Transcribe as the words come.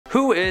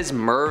Who is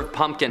Merv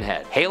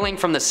Pumpkinhead? Hailing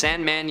from the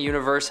Sandman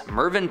universe,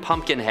 Mervin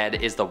Pumpkinhead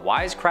is the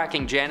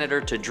wisecracking janitor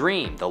to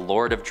Dream, the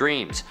Lord of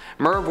Dreams.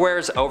 Merv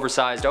wears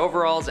oversized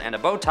overalls and a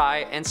bow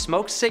tie and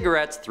smokes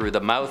cigarettes through the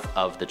mouth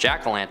of the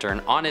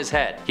jack-o'-lantern on his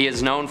head. He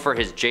is known for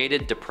his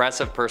jaded,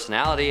 depressive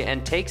personality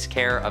and takes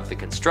care of the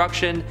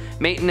construction,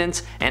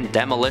 maintenance, and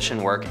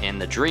demolition work in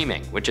the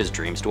Dreaming, which is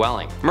Dream's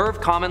dwelling.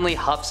 Merv commonly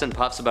huffs and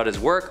puffs about his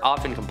work,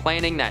 often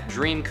complaining that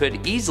Dream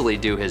could easily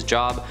do his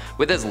job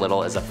with as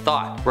little as a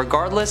thought.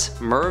 Regardless,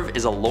 Merv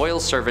is a loyal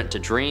servant to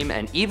Dream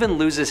and even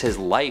loses his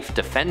life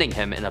defending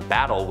him in a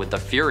battle with the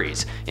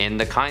Furies in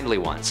The Kindly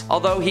Ones,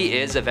 although he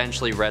is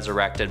eventually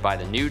resurrected by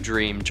the new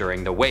Dream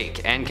during the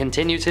Wake and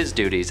continues his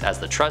duties as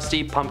the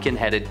trusty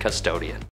pumpkin-headed custodian.